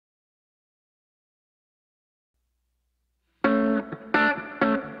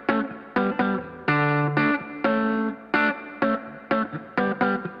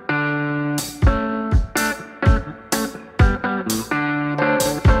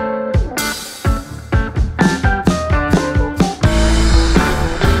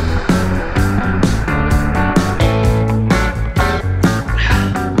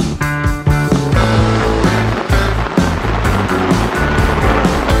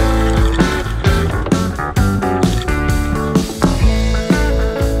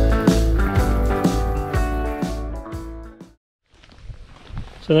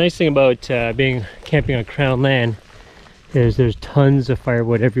So the nice thing about being camping on Crown land is there's tons of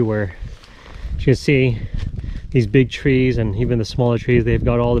firewood everywhere. As you can see, these big trees and even the smaller trees, they've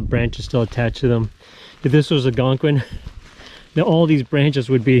got all the branches still attached to them. If this was a Algonquin, now all these branches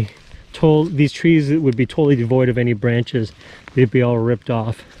would be these trees would be totally devoid of any branches. They'd be all ripped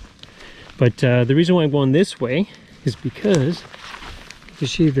off. But the reason why I'm going this way is because you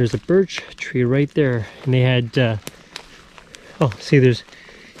see there's a birch tree right there, and they had oh, see, there's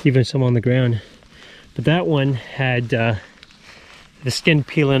even some on the ground, but that one had the skin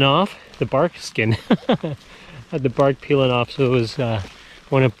peeling off, the bark skin had the bark peeling off, so it was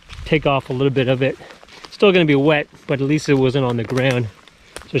want to take off a little bit of it. Still going to be wet, but at least it wasn't on the ground,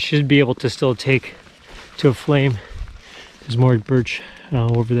 so it should be able to still take to a flame. There's more birch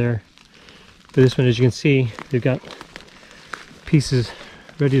over there, but this one, as you can see, they've got pieces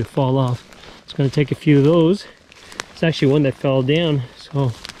ready to fall off. It's going to take a few of those. It's actually one that fell down,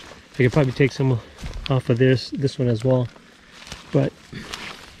 so I could probably take some off of this one as well. But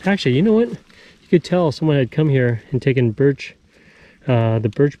actually, you know what? You could tell someone had come here and taken birch,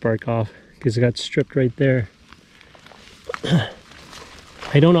 the birch bark off, because it got stripped right there.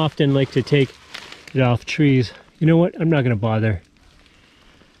 I don't often like to take it off trees. You know what? I'm not going to bother.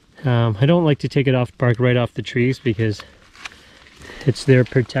 I don't like to take it off bark right off the trees because it's their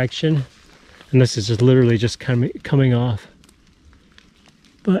protection, unless it's just literally just coming off.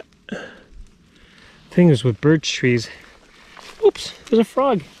 But thing is with birch trees, oops, there's a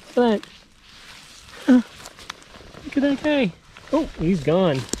frog. Look at that. Huh. Look at that guy. Oh, he's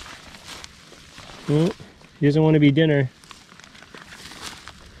gone. Oh, he doesn't want to be dinner.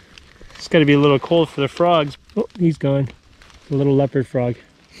 It's got to be a little cold for the frogs. Oh, he's gone. The little leopard frog.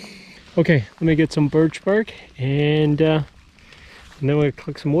 Okay, let me get some birch bark and then we'll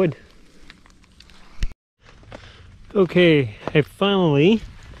collect some wood. Okay, I finally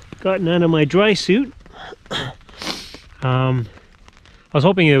gotten out of my dry suit. I was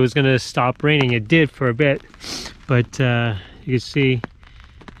hoping it was going to stop raining. It did for a bit, but you can see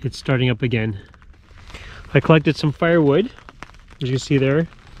it's starting up again. I collected some firewood, as you see there. And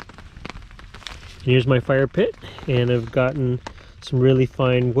here's my fire pit, and I've gotten some really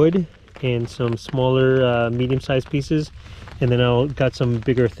fine wood and some smaller medium-sized pieces, and then I got some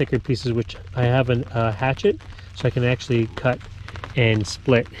bigger, thicker pieces, which I have a hatchet, so I can actually cut and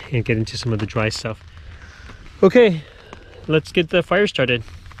split and get into some of the dry stuff. Okay, let's get the fire started.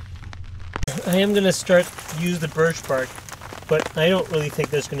 I am going to use the birch bark, but I don't really think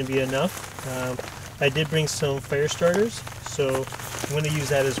there's going to be enough. I did bring some fire starters, so I'm going to use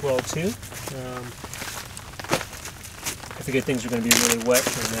that as well too. I figure things are going to be really wet,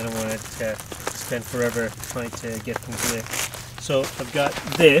 and I don't want to spend forever trying to get things lit. So I've got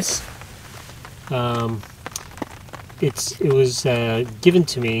this. It was given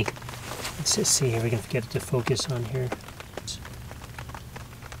to me. Let's just see if we can get it to focus on here.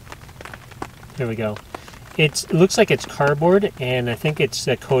 There we go. It looks like it's cardboard, and I think it's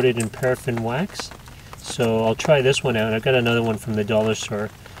coated in paraffin wax. So I'll try this one out. I've got another one from the dollar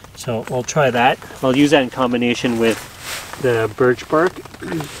store, so I'll try that. I'll use that in combination with the birch bark.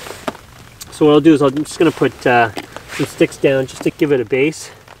 So what I'll do is I'm just going to put some sticks down just to give it a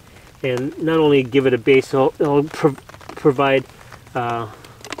base, and not only give it a base, it'll provide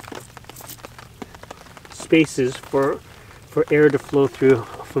spaces for air to flow through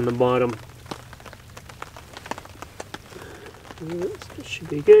from the bottom. This should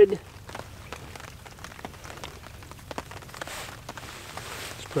be good.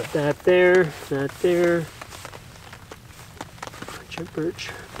 Let's put that there, that there. Put your birch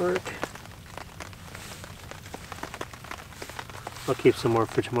bark. I'll keep some more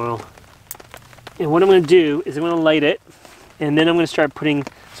for tomorrow. And what I'm going to do is I'm going to light it, and then I'm going to start putting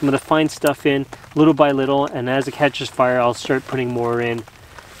some of the fine stuff in little by little, and as it catches fire I'll start putting more in,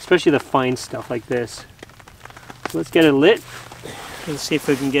 especially the fine stuff like this. So let's get it lit. Let's see if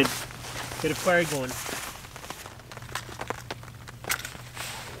we can get a fire going.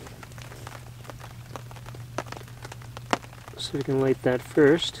 So we can light that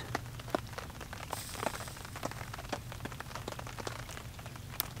first.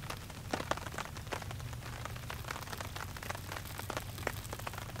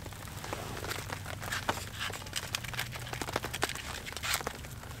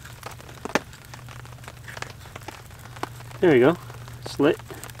 There we go. It's lit.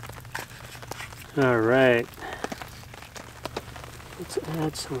 Alright. Let's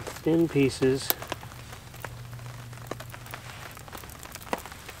add some thin pieces.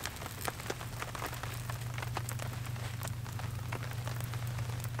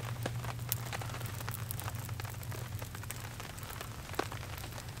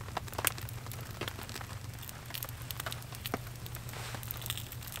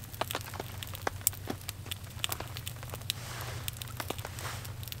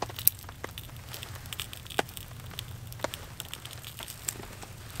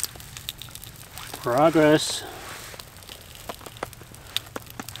 Progress.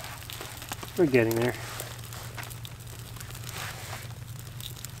 We're getting there.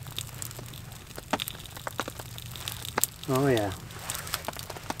 Oh yeah.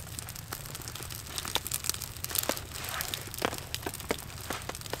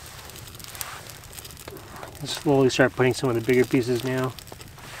 I'll slowly start putting some of the bigger pieces now.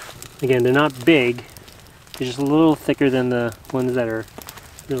 Again, they're not big. They're just a little thicker than the ones that are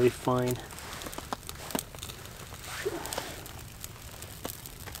really fine.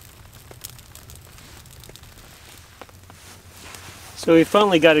 So we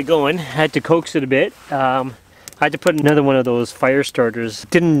finally got it going. Had to coax it a bit. I had to put another one of those fire starters.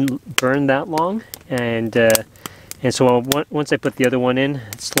 It didn't burn that long, and so once I put the other one in,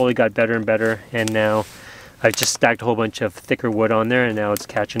 it slowly got better and better. And now I just stacked a whole bunch of thicker wood on there, and now it's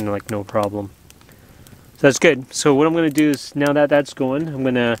catching like no problem. So that's good. So what I'm going to do is, now that that's going, I'm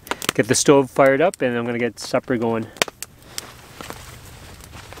going to get the stove fired up, and I'm going to get supper going.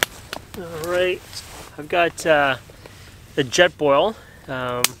 All right, I've got a jet boil.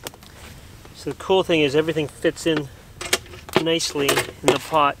 So the cool thing is everything fits in nicely in the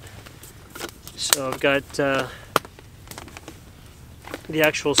pot. So I've got the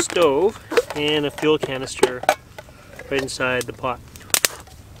actual stove and a fuel canister right inside the pot.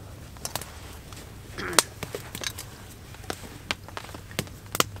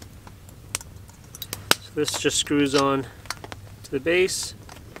 So this just screws on to the base,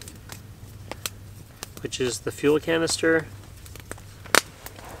 which is the fuel canister.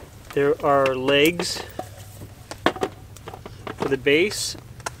 There are legs for the base,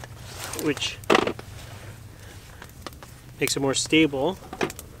 which makes it more stable.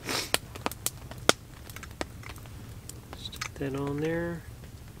 Stick that on there.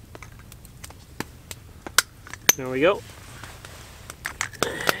 There we go. I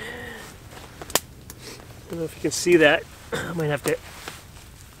don't know if you can see that. I might have to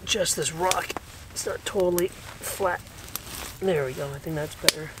adjust this rock. It's not totally flat. There we go. I think that's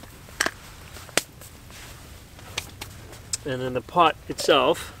better. And then the pot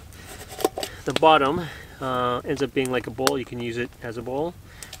itself, the bottom ends up being like a bowl. You can use it as a bowl,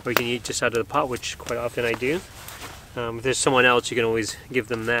 or you can eat just out of the pot, which quite often I do. If there's someone else, you can always give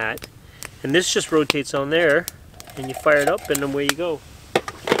them that. And this just rotates on there, and you fire it up, and away you go.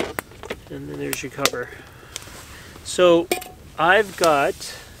 And then there's your cover. So I've got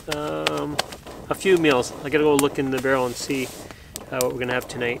a few meals. I gotta go look in the barrel and see what we're gonna have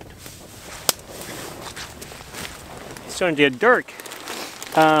tonight. It's starting to get dark.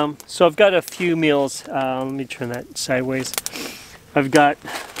 So I've got a few meals. Let me turn that sideways. I've got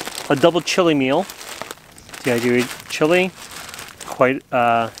a double chili meal. See, I do eat chili, quite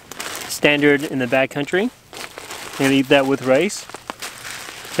standard in the backcountry. I'm gonna eat that with rice.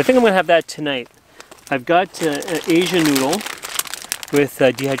 I think I'm gonna have that tonight. I've got an Asian noodle with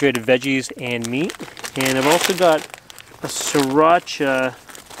dehydrated veggies and meat, and I've also got a sriracha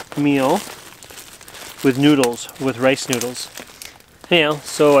meal with noodles, with rice noodles. Anyhow,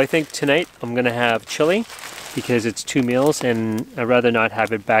 so I think tonight I'm gonna have chili because it's 2 meals, and I'd rather not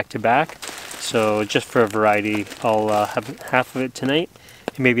have it back to back. So just for a variety, I'll have half of it tonight,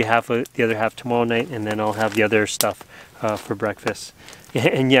 and maybe half of the other half tomorrow night, and then I'll have the other stuff for breakfast.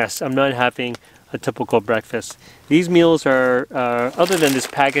 And yes, I'm not having a typical breakfast. These meals are, other than this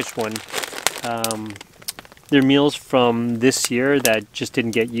packaged one, they're meals from this year that just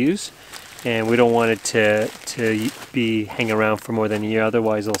didn't get used, and we don't want it to be hanging around for more than a year,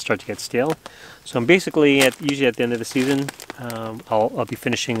 otherwise it'll start to get stale. So I'm basically, usually at the end of the season, I'll be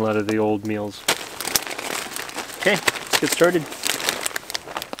finishing a lot of the old meals. Okay, let's get started.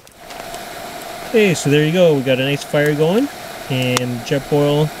 Okay, so there you go. We got a nice fire going, and jet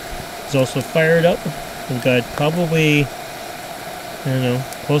boil is also fired up. We've got probably, I don't know,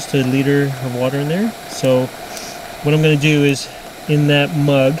 close to a liter of water in there. So what I'm going to do is, in that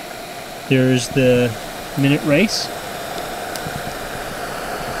mug, there's the minute rice.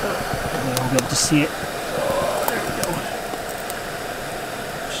 I'll be able to see it. There we go.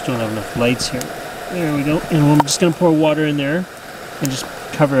 Just don't have enough lights here. There we go. And I'm just going to pour water in there and just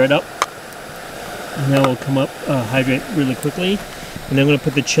cover it up. And that will come up, hydrate really quickly. And then I'm going to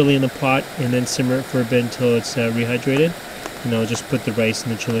put the chili in the pot and then simmer it for a bit until it's rehydrated. And I'll just put the rice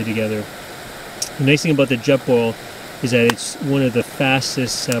and the chili together. The nice thing about the jet boil is that it's one of the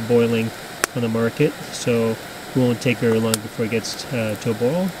fastest boiling on the market, so it won't take very long before it gets to a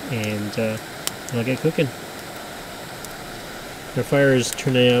boil, and I'll get cooking. Our fire is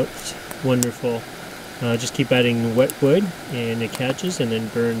turning out wonderful. Just keep adding wet wood and it catches and then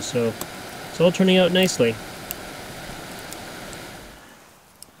burns, so it's all turning out nicely.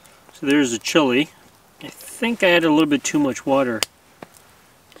 So So there's the chili. I think I added a little bit too much water.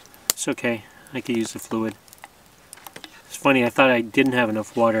 It's okay, I could use the fluid. It's funny, I thought I didn't have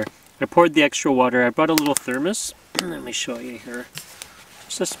enough water. I poured the extra water. I brought a little thermos. Let me show you here.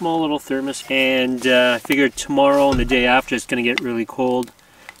 Just a small little thermos. And I figured tomorrow and the day after it's going to get really cold.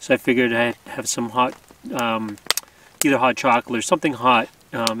 So I figured I'd have some hot, either hot chocolate or something hot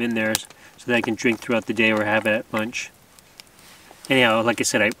in there so that I can drink throughout the day or have it at lunch. Anyhow, like I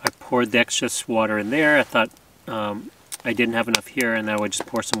said, I poured the excess water in there. I thought I didn't have enough here and I would just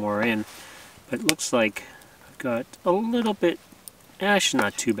pour some more in. But it looks like I've got a little bit, actually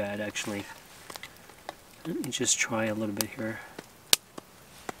not too bad actually. Let me just try a little bit here.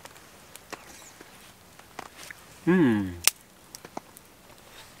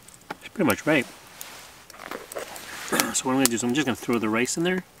 It's pretty much right. So what I'm going to do is I'm just going to throw the rice in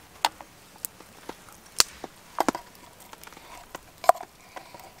there.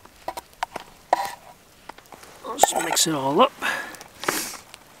 I'll just mix it all up.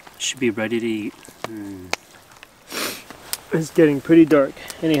 Should be ready to eat. It's getting pretty dark.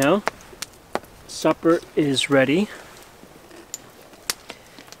 Anyhow, supper is ready.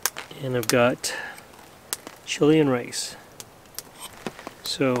 And I've got chili and rice.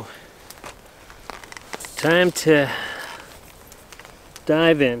 So, time to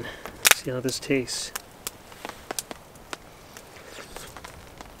dive in. See how this tastes.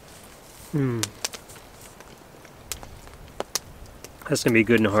 That's gonna be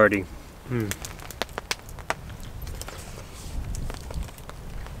good and hearty.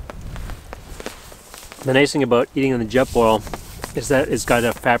 The nice thing about eating in the jet boil is that it's got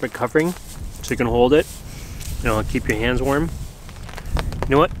a fabric covering, so you can hold it. You know, keep your hands warm. You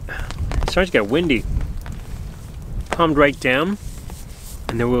know what? It's starting to get windy. Calmed right down,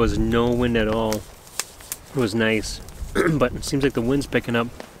 and there was no wind at all. It was nice, but it seems like the wind's picking up.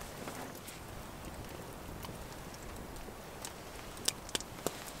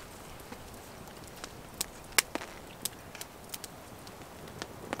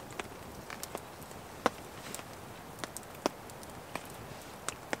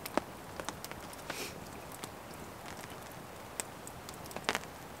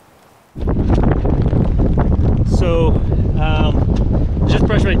 Just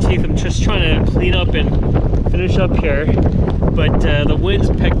brushed my teeth. I'm just trying to clean up and finish up here, but the wind's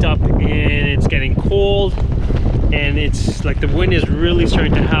picked up and it's getting cold, and it's like the wind is really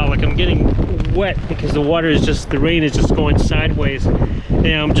starting to howl. Like I'm getting wet because the water is just, the rain is just going sideways.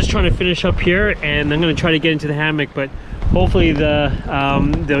 And I'm just trying to finish up here, and I'm going to try to get into the hammock, but hopefully the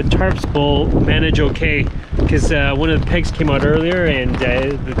tarps will manage okay, because one of the pegs came out earlier and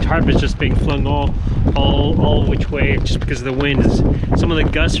the tarp is just being flung all which way just because of the wind. Some of the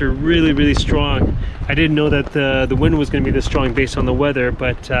gusts are really strong. I didn't know that the wind was going to be this strong based on the weather,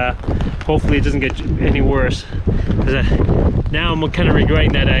 but hopefully it doesn't get any worse. Now I'm kind of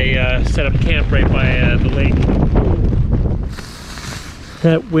regretting that I set up camp right by the lake.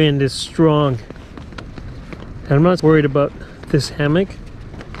 That wind is strong. And I'm not worried about this hammock,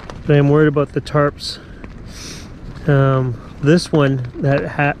 but I'm worried about the tarps. This one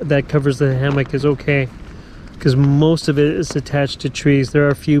that covers the hammock is okay, because most of it is attached to trees. There are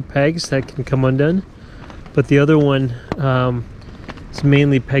a few pegs that can come undone, but the other one is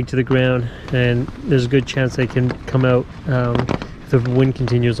mainly pegged to the ground, and there's a good chance they can come out if the wind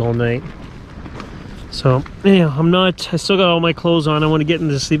continues all night. So anyhow, I still got all my clothes on. I want to get in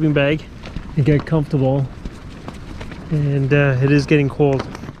the sleeping bag and get comfortable, and it is getting cold.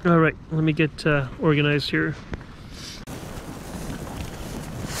 All right, let me get organized here.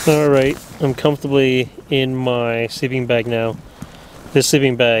 All right, I'm comfortably in my sleeping bag now. This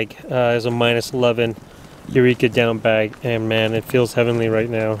sleeping bag is a -11 Eureka down bag, and man, it feels heavenly right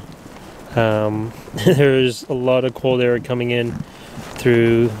now. There's a lot of cold air coming in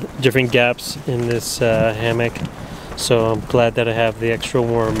through different gaps in this hammock, so I'm glad that I have the extra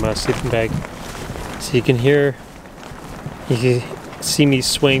warm sleeping bag. So you can see me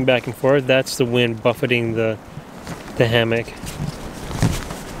swaying back and forth. That's the wind buffeting the hammock.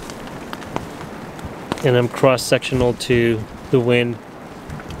 And I'm cross-sectional to the wind.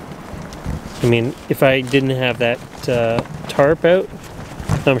 I mean, if I didn't have that tarp out,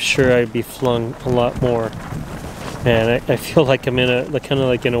 I'm sure I'd be flung a lot more. And I feel like I'm in a kind of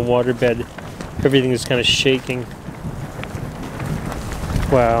like in a waterbed. Everything is kind of shaking.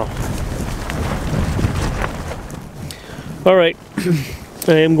 Wow. All right,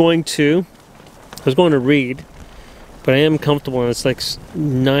 I was going to read, but I am comfortable, and it's like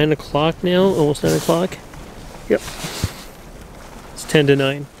 9 o'clock now, almost 9 o'clock. Yep, it's 10 to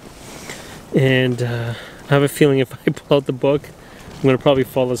 9. And I have a feeling if I pull out the book, I'm gonna probably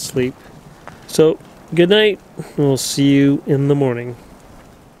fall asleep. So, good night. We'll see you in the morning.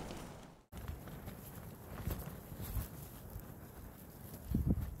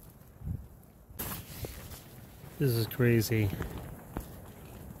 This is crazy.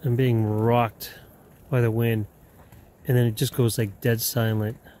 I'm being rocked by the wind, and then it just goes like dead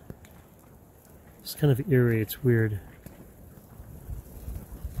silent. It's kind of eerie, it's weird.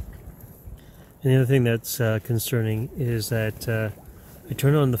 And the other thing that's concerning is that I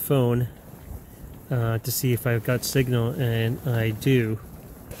turn on the phone to see if I've got signal, and I do.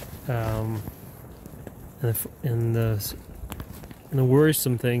 And the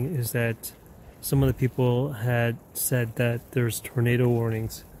worrisome thing is that some of the people had said that there's tornado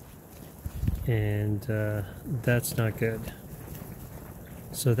warnings, and that's not good.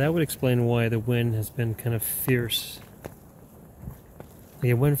 So that would explain why the wind has been kind of fierce.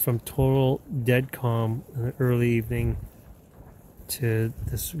 It went from total dead calm in the early evening to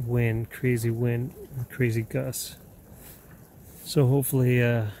this wind, crazy wind, crazy gusts. So hopefully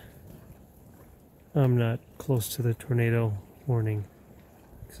I'm not close to the tornado warning,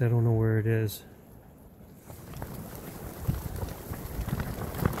 because I don't know where it is.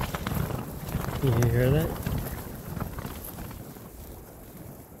 Can you hear that?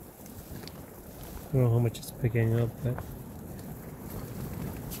 I don't know how much it's picking up, but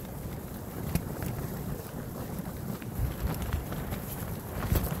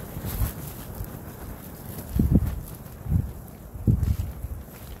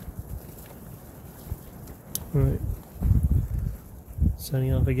alright,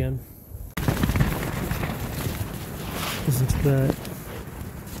 signing off again. Listen to that.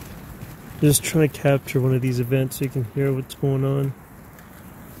 Just trying to capture one of these events so you can hear what's going on.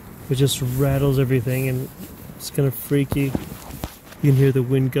 It just rattles everything, and it's kind of freaky. You can hear the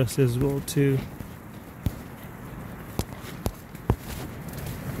wind gusts as well too.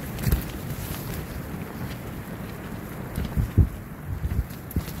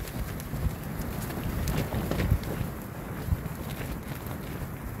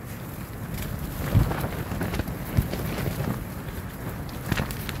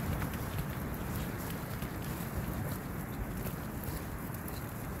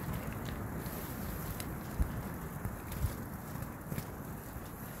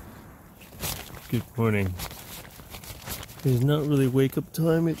 Good morning. It's not really wake up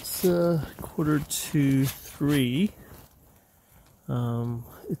time, it's 2:45.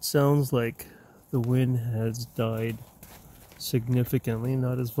 It sounds like the wind has died significantly,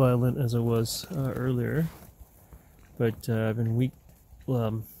 not as violent as it was earlier. But I've been weak.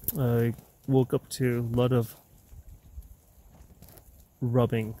 I woke up to a lot of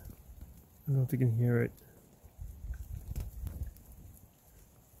rubbing. I don't know if you can hear it.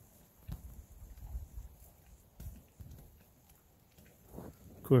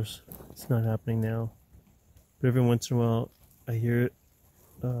 Of course, it's not happening now, but every once in a while I hear it.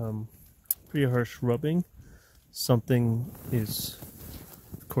 Pretty harsh rubbing. Something is,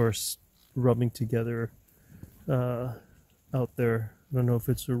 of course, rubbing together out there. I don't know if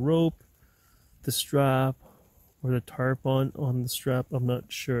it's a rope, the strap, or the tarp on the strap. I'm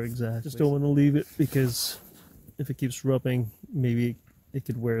not sure exactly. Just don't want to leave it, because if it keeps rubbing, maybe it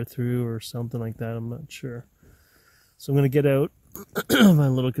could wear through or something like that. I'm not sure. So I'm going to get out my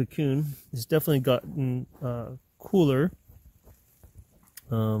little cocoon. It's definitely gotten cooler.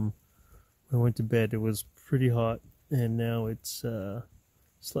 When I went to bed, it was pretty hot, and now it's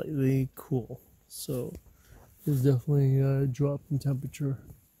slightly cool. So it's definitely a drop in temperature.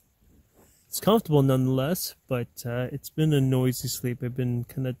 It's comfortable nonetheless, but it's been a noisy sleep. I've been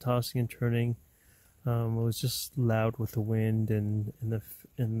kind of tossing and turning. It was just loud with the wind and the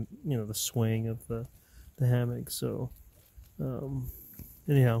swaying of the hammock. So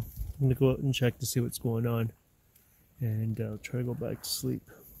anyhow, I'm gonna go out and check to see what's going on, and I'll try to go back to sleep.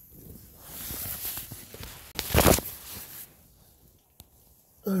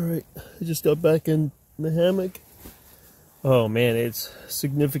 Alright, I just got back in the hammock. Oh man, it's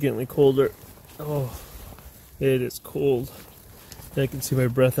significantly colder. Oh, it is cold. I can see my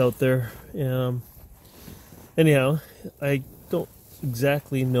breath out there. Anyhow, I don't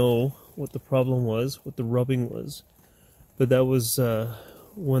exactly know what the problem was, what the rubbing was, but that was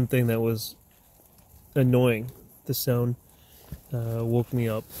one thing that was annoying. The sound woke me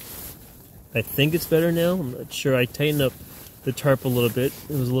up. I think it's better now. I'm not sure. I tightened up the tarp a little bit.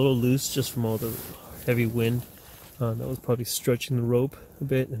 It was a little loose just from all the heavy wind. That was probably stretching the rope a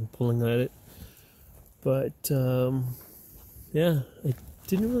bit and pulling at it. But yeah, I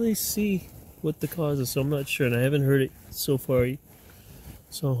didn't really see what the cause is, so I'm not sure, and I haven't heard it so far.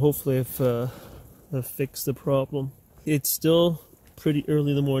 So hopefully I've fixed the problem. It's still pretty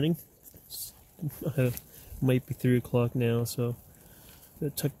early in the morning. Might be 3 o'clock now, so I'm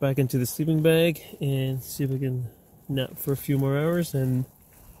gonna tuck back into the sleeping bag and see if I can nap for a few more hours, and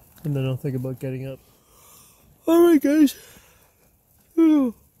then I'll think about getting up. Alright guys,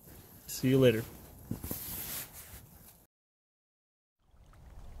 see you later.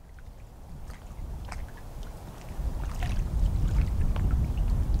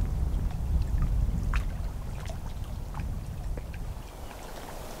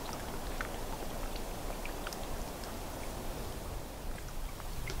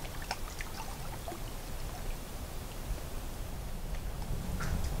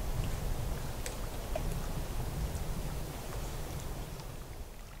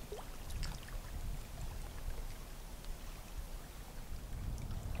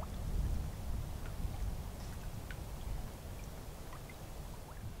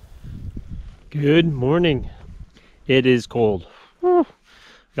 Good morning. It is cold.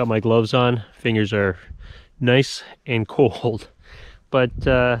 Got my gloves on. Fingers are nice and cold. But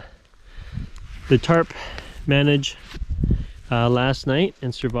the tarp managed last night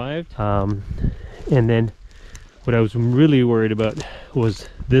and survived. And then what I was really worried about was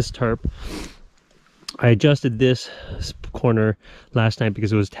this tarp. I adjusted this corner last night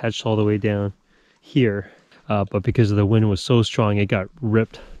because it was attached all the way down here. But because the wind was so strong, it got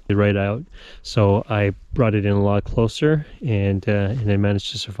ripped right out, so I brought it in a lot closer, and I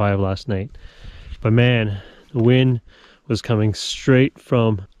managed to survive last night. But man, the wind was coming straight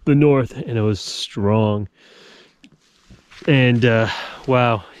from the north and it was strong. And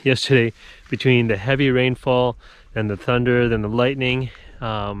wow, yesterday, between the heavy rainfall and the thunder, then the lightning,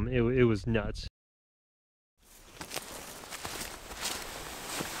 it was nuts.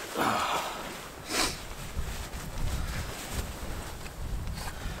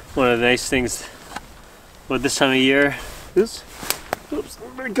 One of the nice things about this time of year is, oops,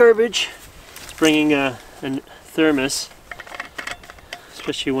 garbage. It's bringing a thermos,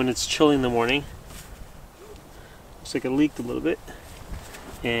 especially when it's chilly in the morning. Looks like it leaked a little bit,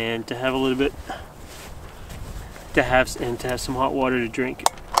 and to have a little bit, to have some hot water to drink.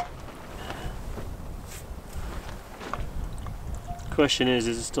 Question is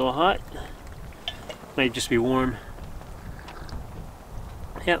it still hot? Might just be warm.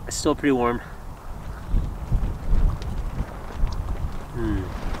 Yeah, it's still pretty warm.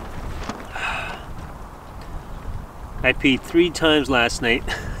 I peed 3 times last night.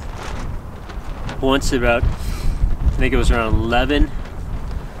 Once about, I think it was around 11.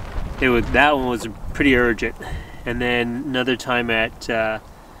 That one was pretty urgent. And then another time at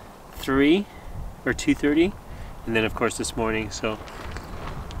 3 or 2:30. And then of course this morning, so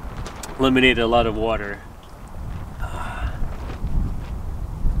eliminated a lot of water.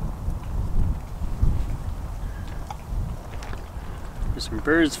 There's some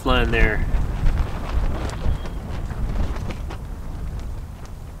birds flying there.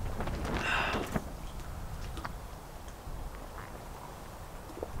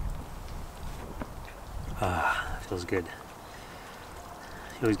 Feels good.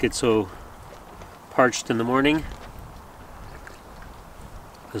 You always get so parched in the morning.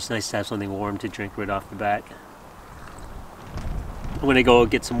 It's nice to have something warm to drink right off the bat. I'm gonna go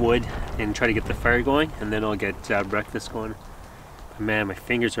get some wood and try to get the fire going, and then I'll get breakfast going. Man, my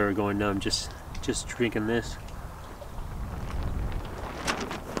fingers are going numb just drinking this.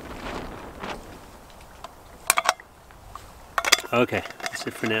 Okay, that's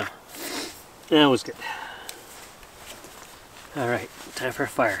it for now. That was good. Alright, time for a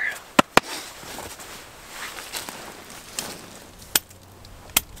fire.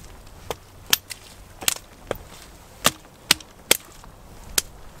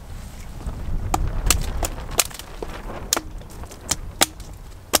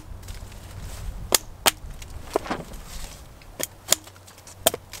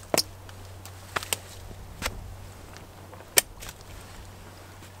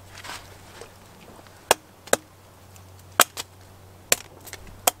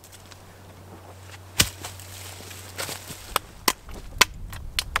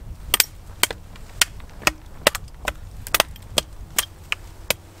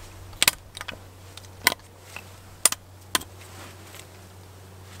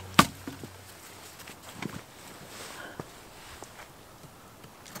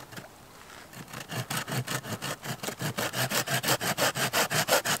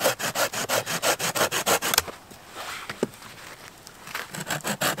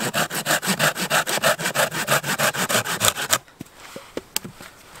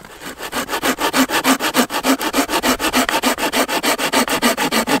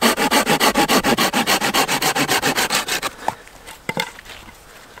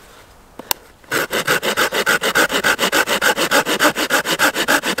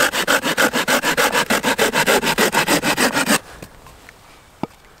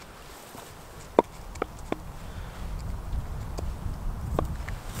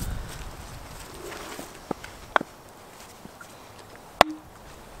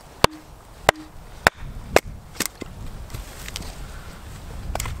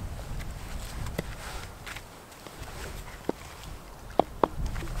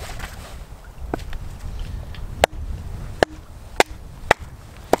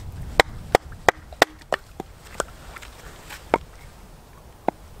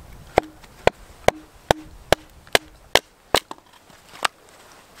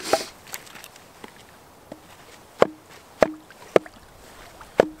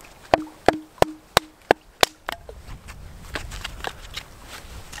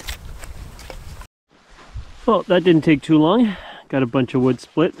 Well, that didn't take too long. Got a bunch of wood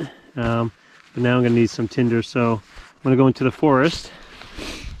split. But now I'm gonna need some tinder, so I'm gonna go into the forest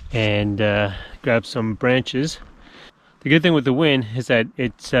and grab some branches. The good thing with the wind is that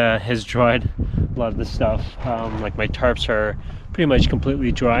it has dried a lot of the stuff. Like my tarps are pretty much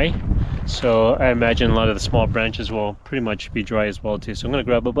completely dry, so I imagine a lot of the small branches will pretty much be dry as well too. So I'm gonna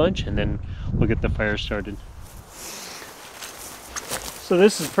grab a bunch and then we'll get the fire started. So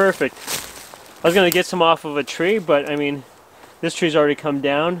this is perfect. I was gonna get some off of a tree, but I mean, this tree's already come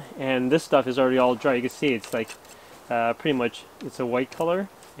down and this stuff is already all dry. You can see it's like pretty much, it's a white color,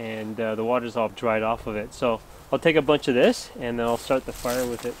 and the water's all dried off of it. So I'll take a bunch of this and then I'll start the fire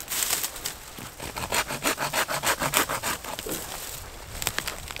with it.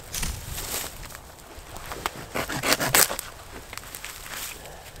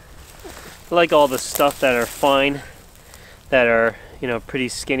 I like all the stuff that are fine, that are, you know, pretty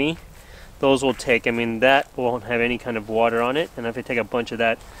skinny. Those will take, I mean, that won't have any kind of water on it, and if I take a bunch of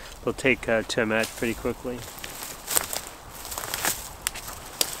that, they'll take to a match pretty quickly.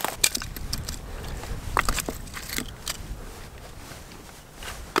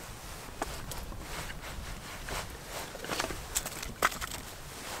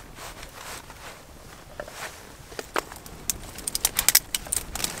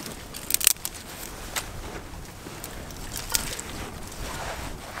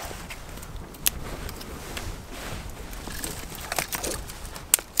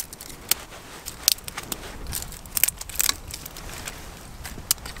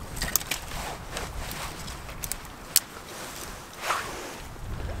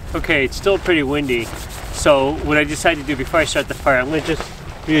 Okay, it's still pretty windy, so what I decided to do before I start the fire, I'm going to just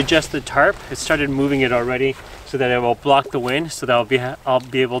readjust the tarp. It started moving it already so that it will block the wind, so that I'll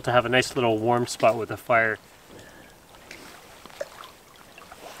be able to have a nice little warm spot with the fire.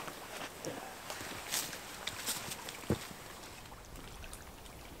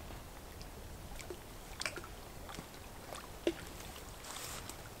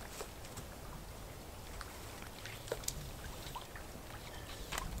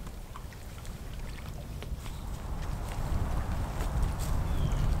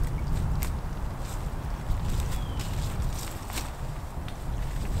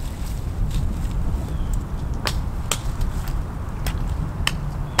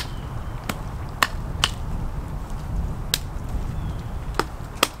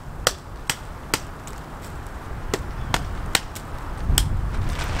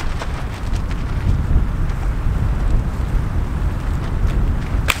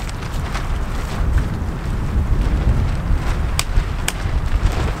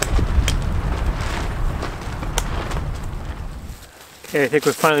 Okay, I think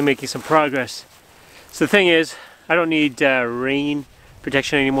we're finally making some progress. So the thing is, I don't need rain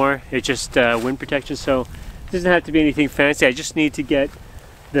protection anymore. It's just wind protection, so it doesn't have to be anything fancy. I just need to get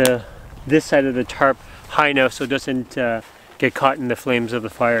this side of the tarp high enough so it doesn't get caught in the flames of the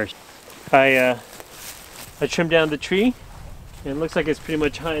fire. I trimmed down the tree, and it looks like it's pretty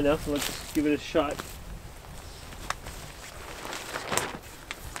much high enough. Let's give it a shot.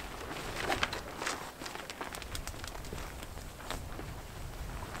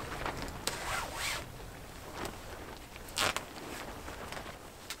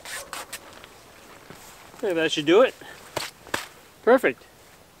 Okay, that should do it. Perfect.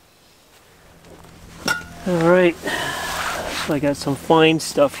 Alright, so I got some fine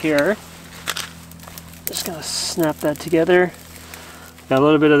stuff here. Just gonna snap that together. Got a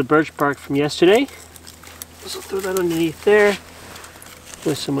little bit of the birch bark from yesterday. So throw that underneath there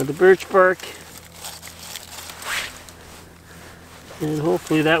with some of the birch bark. And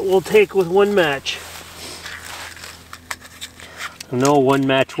hopefully that will take with one match. No one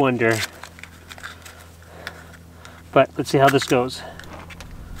match wonder. But let's see how this goes.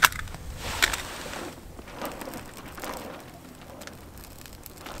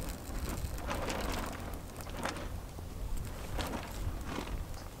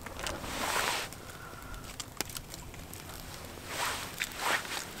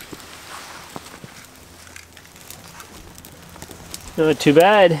 Not too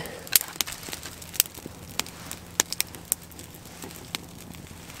bad.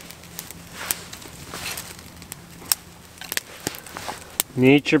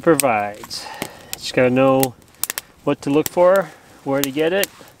 Nature provides. Just gotta know what to look for, where to get it.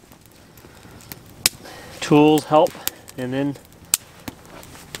 Tools help, and then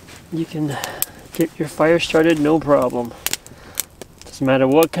you can get your fire started no problem. Doesn't matter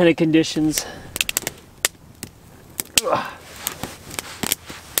what kind of conditions.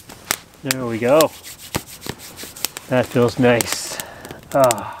 There we go. That feels nice.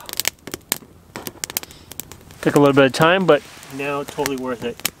 Took a little bit of time, but now totally worth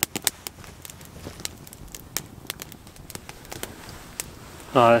it.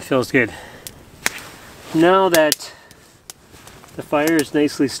 Oh, that feels good. Now that the fire is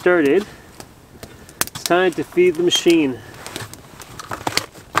nicely started, it's time to feed the machine.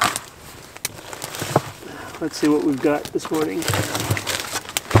 Let's see what we've got this morning.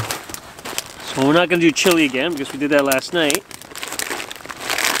 So we're not going to do chili again because we did that last night.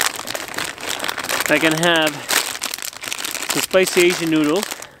 I can have some spicy Asian noodles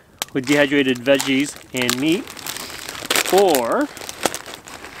with dehydrated veggies and meat, or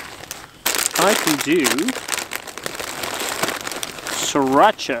I can do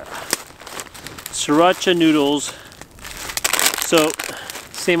sriracha noodles. So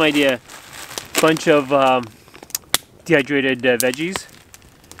same idea, bunch of dehydrated veggies.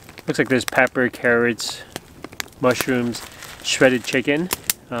 Looks like there's pepper, carrots, mushrooms, shredded chicken,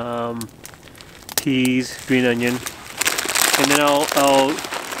 peas, green onion, and then I'll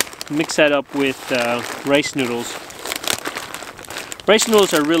mix that up with rice noodles. Rice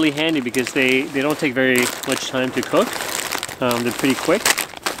noodles are really handy because they don't take very much time to cook. They're pretty quick,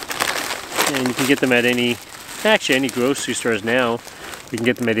 and you can get them at any grocery stores now. You can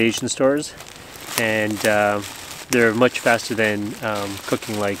get them at Asian stores, and they're much faster than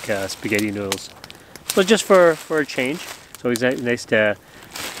cooking like spaghetti noodles. So just for a change, it's always nice to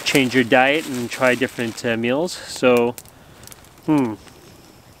change your diet and try different meals. So, I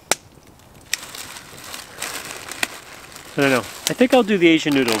don't know. I think I'll do the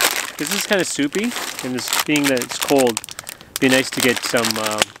Asian noodles because this is kind of soupy, and being that it's cold, it'd be nice to get some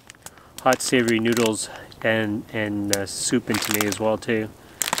hot savory noodles and soup into me as well too.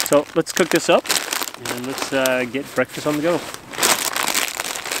 So let's cook this up and let's get breakfast on the go.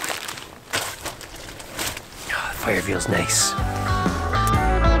 Oh, the fire feels nice.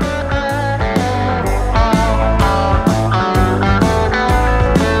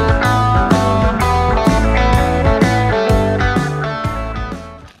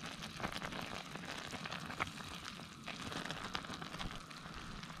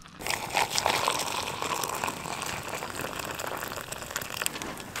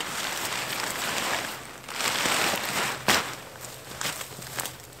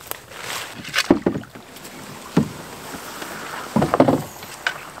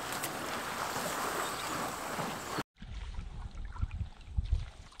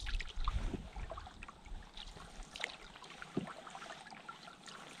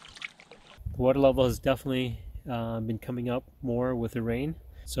 The water level has definitely been coming up more with the rain,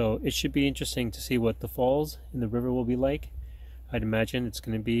 so it should be interesting to see what the falls in the river will be like. I'd imagine it's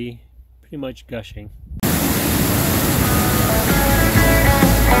going to be pretty much gushing.